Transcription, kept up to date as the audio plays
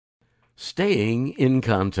Staying in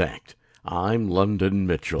contact. I'm London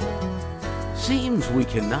Mitchell. Seems we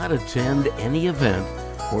cannot attend any event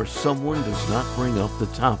where someone does not bring up the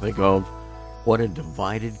topic of what a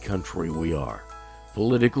divided country we are,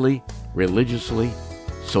 politically, religiously,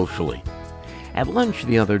 socially. At lunch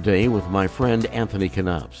the other day with my friend Anthony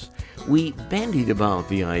Knopps, we bandied about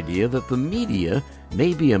the idea that the media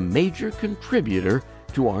may be a major contributor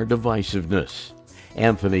to our divisiveness.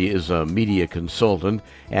 Anthony is a media consultant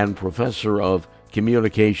and professor of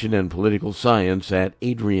communication and political science at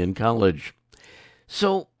Adrian College.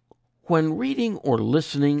 So, when reading or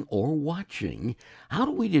listening or watching, how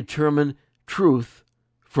do we determine truth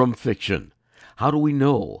from fiction? How do we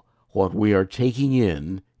know what we are taking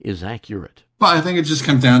in is accurate? Well, I think it just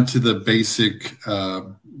comes down to the basic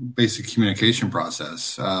communication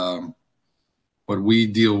process. What we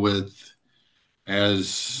deal with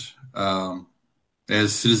as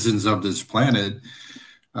citizens of this planet,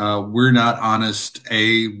 we're not honest,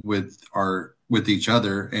 A, with each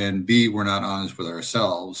other, and B, we're not honest with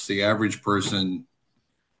ourselves. The average person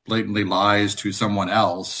blatantly lies to someone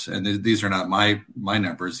else, and these are not my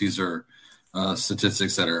numbers. These are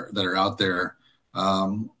statistics that are out there.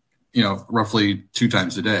 Roughly 2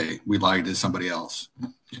 times a day, we lie to somebody else.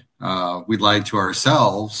 We lie to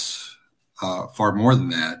ourselves far more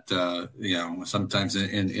than that. Sometimes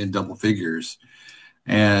in double figures.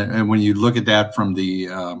 And when you look at that from the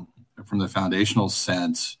foundational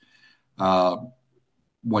sense,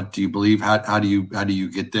 what do you believe? How do you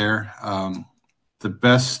get there? The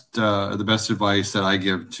best advice that I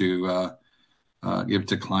give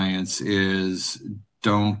to clients is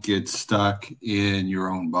don't get stuck in your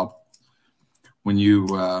own bubble. When you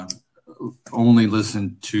only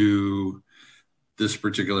listen to this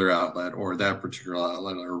particular outlet or that particular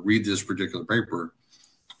outlet or read this particular paper,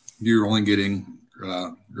 you're only getting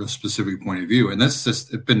a specific point of view. And that's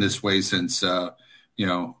just it's been this way since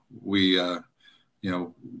we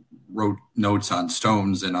wrote notes on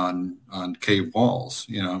stones and on cave walls.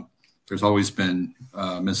 There's always been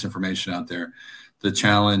misinformation out there. The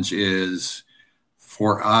challenge is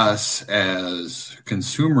for us as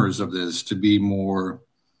consumers of this to be more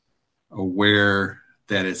aware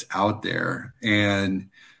that it's out there and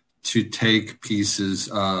to take pieces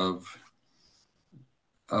of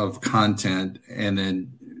content and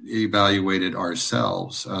then evaluate it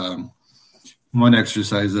ourselves. One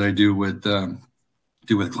exercise that I do with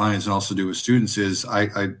clients and also do with students is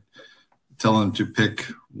I tell them to pick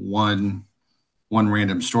one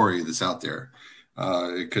random story that's out there.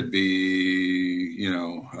 It could be,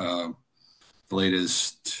 the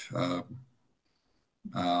latest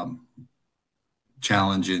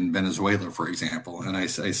challenge in Venezuela, for example. And I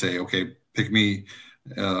say, okay, pick me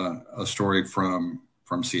a story from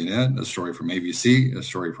CNN, a story from ABC, a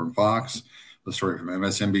story from Fox, a story from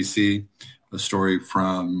MSNBC, a story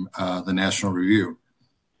from the National Review.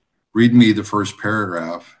 Read me the first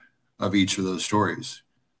paragraph of each of those stories.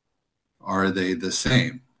 Are they the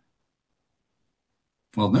same?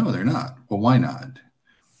 Well, no, they're not. Well, why not?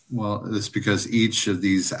 Well, it's because each of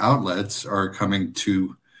these outlets are coming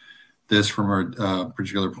to this from a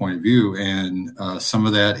particular point of view, and some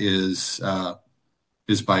of that is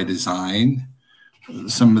by design.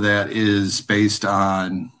 Some of that is based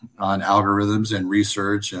on algorithms and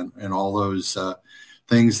research and all those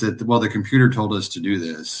things that, well, the computer told us to do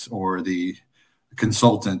this, or the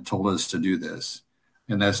consultant told us to do this,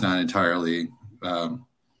 and that's not entirely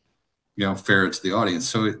fair to the audience.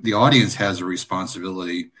 So the audience has a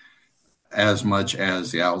responsibility as much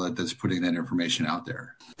as the outlet that's putting that information out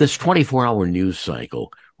there. This 24-hour news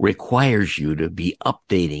cycle requires you to be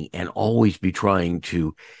updating and always be trying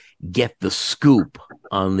to get the scoop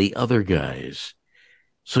on the other guys.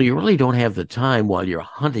 So you really don't have the time while you're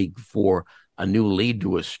hunting for a new lead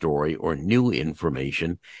to a story or new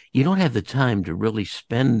information. You don't have the time to really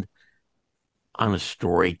spend on a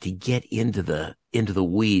story to get into the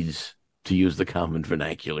weeds, to use the common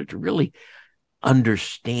vernacular, to really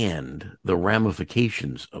understand the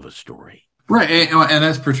ramifications of a story. Right, and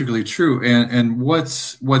that's particularly true. And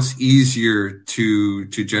what's easier to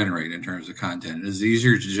generate in terms of content? Is it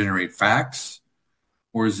easier to generate facts,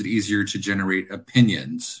 or is it easier to generate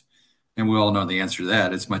opinions? And we all know the answer to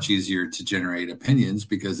that. It's much easier to generate opinions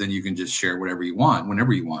because then you can just share whatever you want,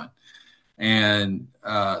 whenever you want. And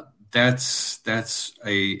that's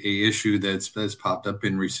a issue that's popped up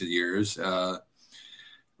in recent years,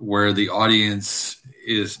 where the audience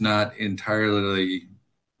is not entirely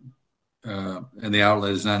and the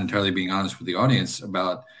outlet is not entirely being honest with the audience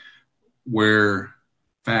about where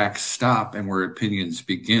facts stop and where opinions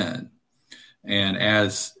begin. And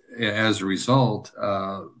as a result,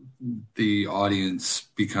 the audience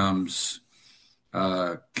becomes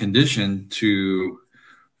conditioned to,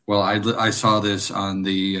 well, I saw this on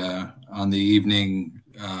the evening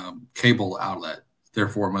cable outlet,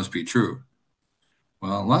 therefore it must be true.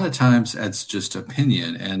 Well, a lot of times that's just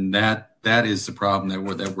opinion, and that is the problem that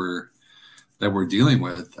we're dealing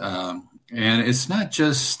with. And it's not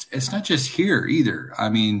just here either. I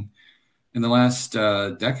mean, in the last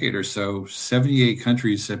decade or so, 78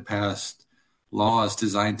 countries have passed laws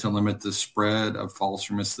designed to limit the spread of false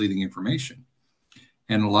or misleading information,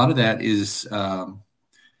 and a lot of that is uh,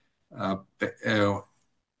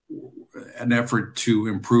 an effort to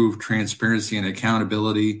improve transparency and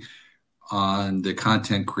accountability on the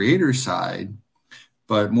content creator side.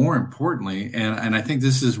 But more importantly, and I think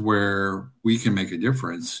this is where we can make a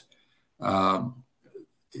difference. Um,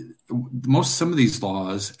 some of these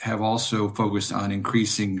laws have also focused on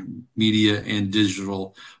increasing media and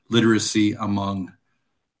digital literacy among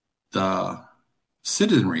the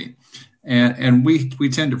citizenry. And we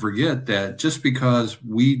tend to forget that just because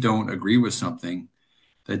we don't agree with something,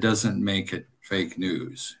 that doesn't make it fake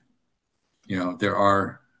news. There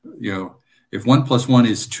are, if 1+1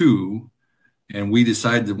 is 2, and we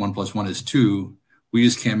decide that 1+1 is 2, we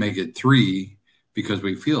just can't make it 3 because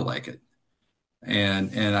we feel like it.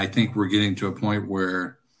 And I think we're getting to a point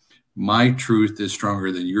where my truth is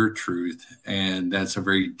stronger than your truth, and that's a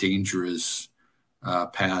very dangerous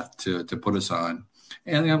path to put us on.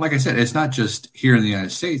 And like I said, it's not just here in the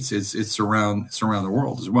United States; it's around the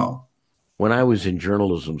world as well. When I was in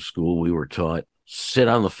journalism school, we were taught sit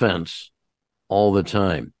on the fence all the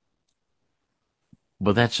time.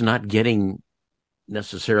 But that's not getting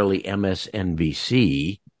necessarily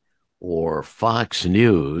MSNBC or Fox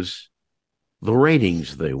News the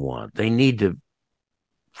ratings they want. They need to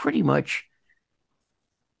pretty much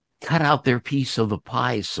cut out their piece of the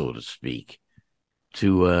pie, so to speak,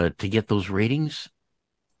 to get those ratings.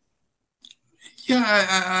 Yeah,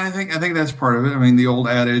 I think that's part of it. I mean, the old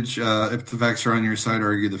adage: if the facts are on your side,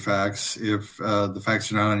 argue the facts. If the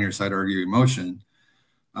facts are not on your side, argue emotion.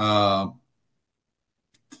 Uh,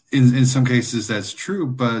 in some cases, that's true,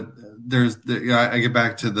 but I get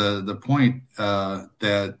back to the point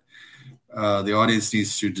that the audience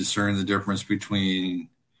needs to discern the difference between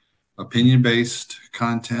opinion-based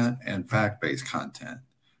content and fact-based content.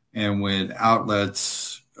 And when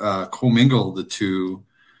outlets commingle the two,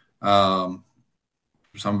 um,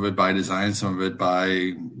 some of it by design, some of it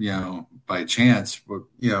by chance, but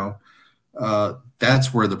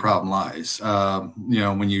that's where the problem lies.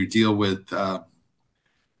 When you deal with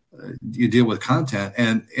content,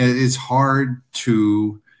 and it's hard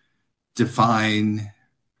to define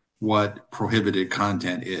what prohibited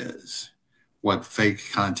content is, what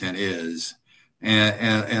fake content is,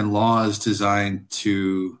 and laws designed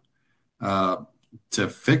uh, to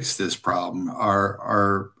fix this problem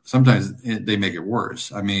are sometimes they make it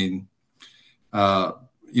worse. I mean, uh,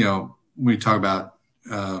 we talk about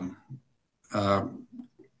um, uh,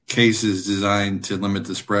 cases designed to limit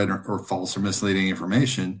the spread or false or misleading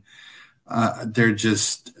information. They're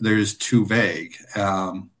just too vague.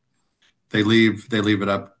 They leave it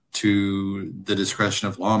up to the discretion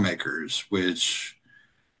of lawmakers, which,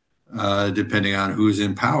 depending on who's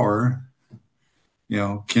in power,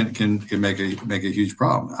 can make a huge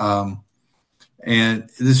problem. And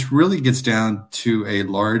this really gets down to a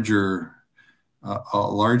larger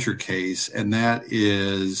case, and that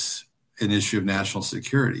is an issue of national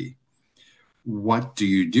security. What do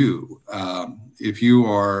you do if you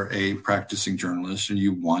are a practicing journalist and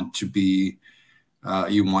you want to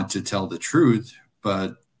tell the truth,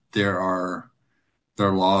 but there are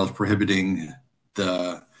laws prohibiting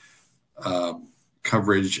the uh,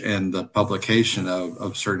 coverage and the publication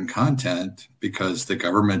of certain content because the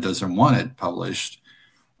government doesn't want it published.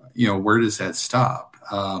 Where does that stop?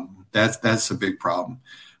 That's a big problem.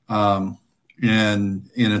 Um, and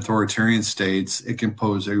in authoritarian states, it can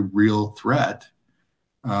pose a real threat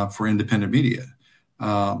for independent media.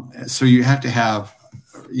 So you have to have,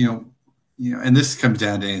 and this comes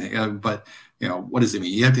down to anything, but what does it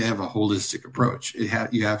mean? You have to have a holistic approach. You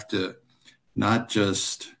have to not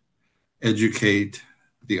just educate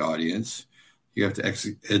the audience. You have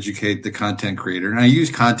to educate the content creator. And I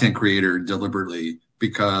use content creator deliberately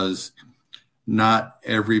because not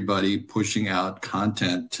everybody pushing out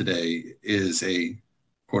content today is a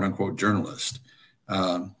quote unquote journalist.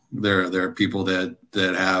 There are people that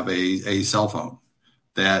have a cell phone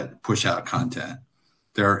that push out content.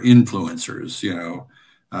 There are influencers,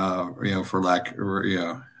 for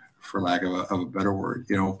lack of a better word,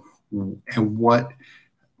 and what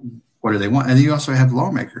do they want? And then you also have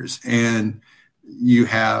lawmakers, and you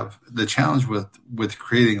have the challenge with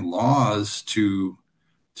creating laws to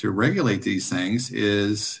regulate these things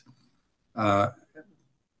is uh,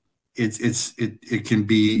 it can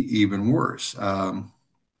be even worse.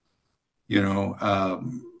 You know,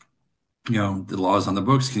 the laws on the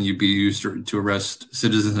books can you be used to arrest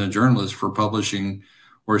citizens and journalists for publishing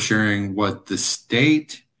or sharing what the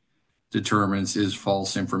state determines is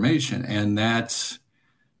false information, and that's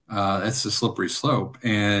a slippery slope.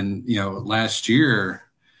 And last year,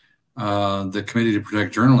 the Committee to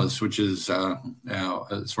Protect Journalists, which is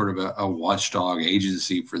sort of a watchdog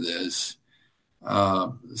agency for this,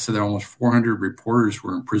 said that almost 400 reporters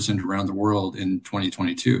were imprisoned around the world in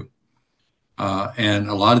 2022. And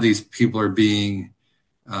a lot of these people are being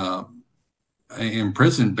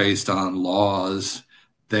imprisoned based on laws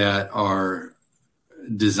that are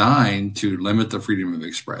designed to limit the freedom of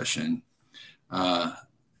expression.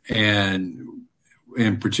 And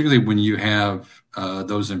particularly when you have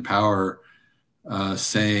those in power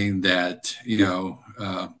saying that,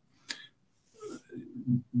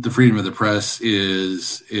 the freedom of the press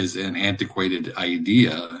is an antiquated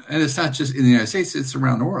idea, and it's not just in the United States; it's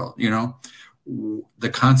around the world. The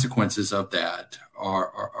consequences of that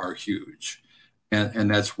are huge, and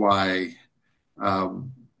that's why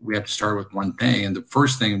we have to start with one thing. And the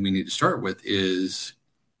first thing we need to start with is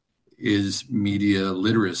media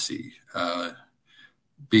literacy,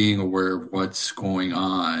 being aware of what's going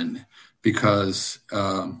on, because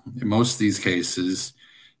in most of these cases,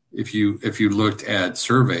 if you looked at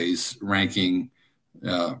surveys ranking,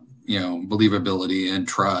 believability and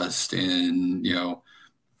trust and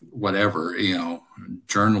whatever,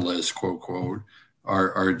 journalists quote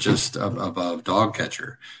are just above dog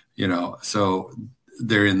catcher, so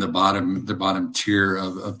they're in the bottom tier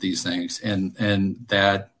of these things, and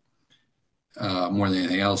that more than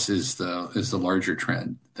anything else is the larger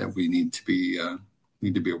trend that we need to be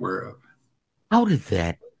aware of. How did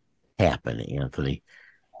that happen, Anthony?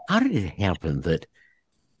 How did it happen that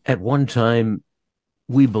at one time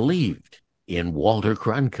we believed in Walter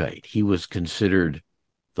Cronkite? He was considered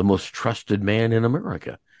the most trusted man in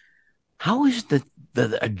America. How is that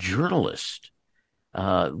a journalist,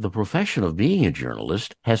 the profession of being a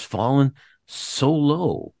journalist, has fallen so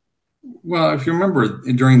low? Well, if you remember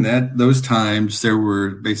during those times, there were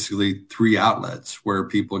basically three outlets where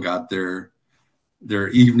people got their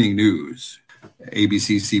evening news: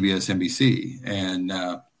 ABC, CBS, NBC, and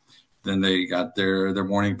then they got their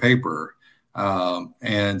morning paper.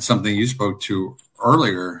 And something you spoke to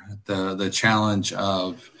earlier, the challenge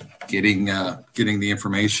of getting the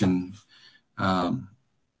information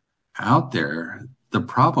out there. The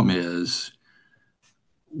problem is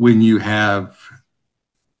when you have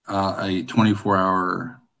a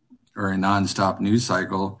 24-hour or a nonstop news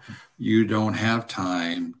cycle, you don't have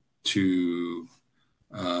time to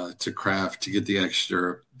craft, to get the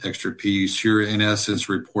extra piece. You're in essence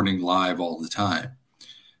reporting live all the time,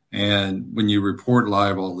 and when you report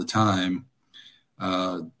live all the time,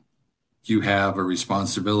 you have a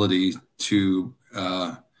responsibility to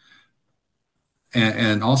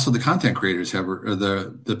and also the content creators have, or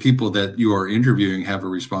the people that you are interviewing have a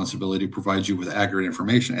responsibility to provide you with accurate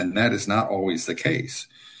information, and that is not always the case.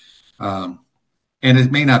 And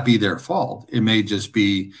it may not be their fault. It may just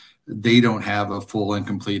be they don't have a full and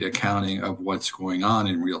complete accounting of what's going on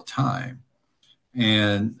in real time.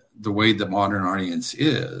 And the way the modern audience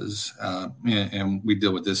is, and we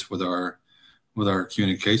deal with this with our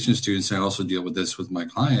communication students, and I also deal with this with my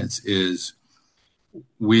clients, is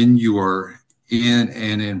when you are in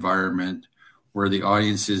an environment where the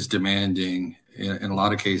audience is demanding, in a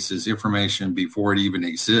lot of cases, information before it even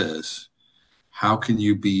exists, how can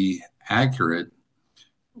you be accurate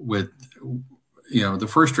with, the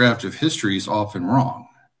first draft of history is often wrong.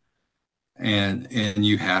 And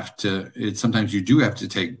you have to, sometimes you do have to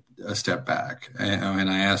take a step back. And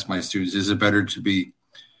I ask my students, is it better to be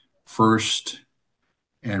first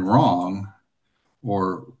and wrong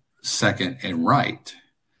or second and right?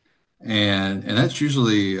 And that's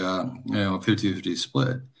usually, a 50-50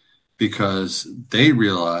 split, because they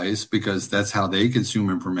realize, because that's how they consume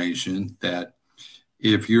information, that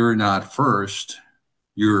if you're not first,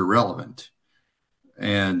 you're irrelevant.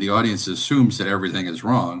 And the audience assumes that everything is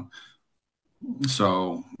wrong.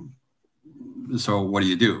 So what do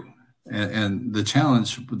you do? And the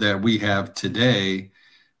challenge that we have today,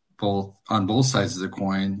 both on both sides of the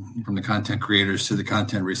coin, from the content creators to the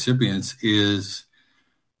content recipients, is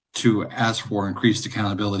to ask for increased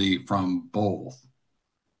accountability from both.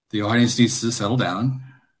 The audience needs to settle down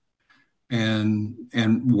and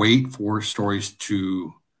wait for stories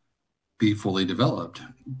to be fully developed,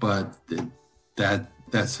 but that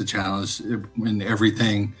that's the challenge. When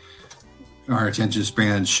everything, our attention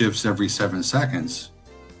span shifts every 7 seconds,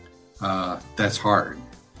 that's hard.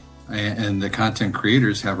 And the content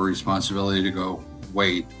creators have a responsibility to go,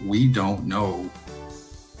 wait, we don't know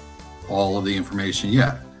all of the information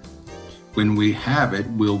yet. When we have it,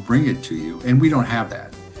 we'll bring it to you. And we don't have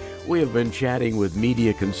that. We have been chatting with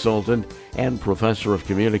media consultant and professor of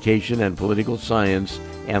communication and political science,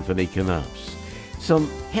 Anthony Knopps. Some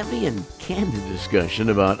heavy and candid discussion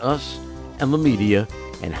about us and the media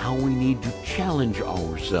and how we need to challenge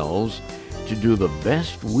ourselves to do the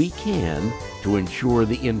best we can to ensure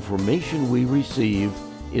the information we receive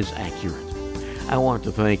is accurate. I want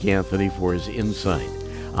to thank Anthony for his insight.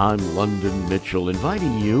 I'm London Mitchell,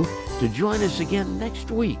 inviting you to join us again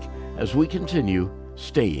next week as we continue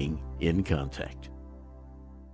staying in contact.